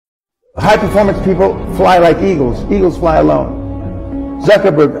High-performance people fly like eagles. Eagles fly alone.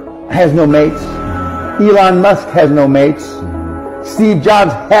 Zuckerberg has no mates. Elon Musk has no mates. Steve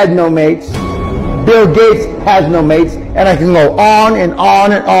Jobs had no mates. Bill Gates has no mates. And I can go on and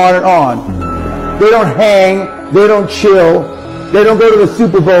on and on and on. They don't hang. They don't chill. They don't go to the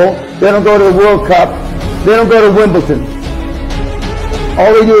Super Bowl. They don't go to the World Cup. They don't go to Wimbledon.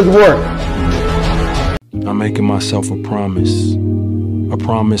 All they do is work. I'm making myself a promise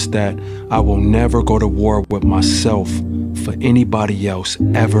that I will never go to war with myself for anybody else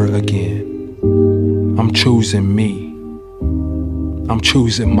ever again. I'm choosing me. I'm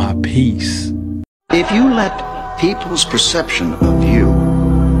choosing my peace. If you let people's perception of you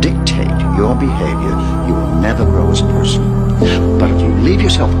dictate your behavior, you will never grow as a person. But if you leave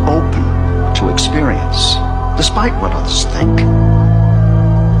yourself open to experience, despite what others think,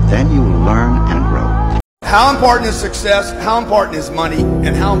 then you will learn and grow. How important is success? How important is money?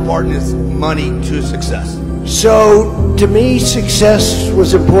 And how important is money to success? So, to me, success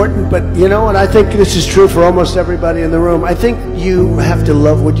was important, but you know, and I think this is true for almost everybody in the room, I think you have to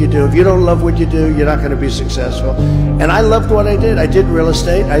love what you do. If you don't love what you do, you're not going to be successful. And I loved what I did. I did real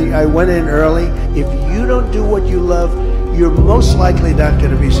estate. I went in early. If you don't do what you love, you're most likely not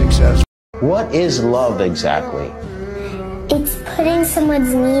going to be successful. What is love exactly? It's putting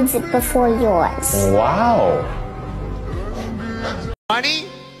someone's needs before yours. Wow. Money,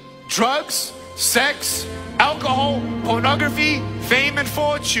 drugs, sex, alcohol, pornography, fame and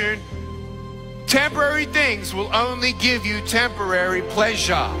fortune. Temporary things will only give you temporary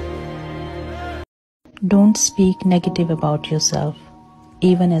pleasure. Don't speak negative about yourself,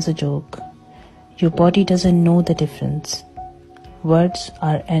 even as a joke. Your body doesn't know the difference. Words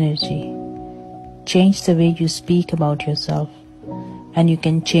are energy. Change the way you speak about yourself, and you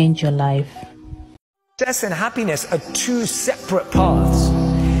can change your life. Success and happiness are two separate paths.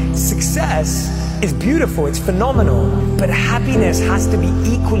 Success is beautiful, it's phenomenal, but happiness has to be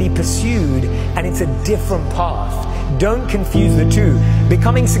equally pursued, and it's a different path. Don't confuse the two.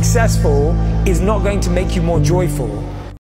 Becoming successful is not going to make you more joyful.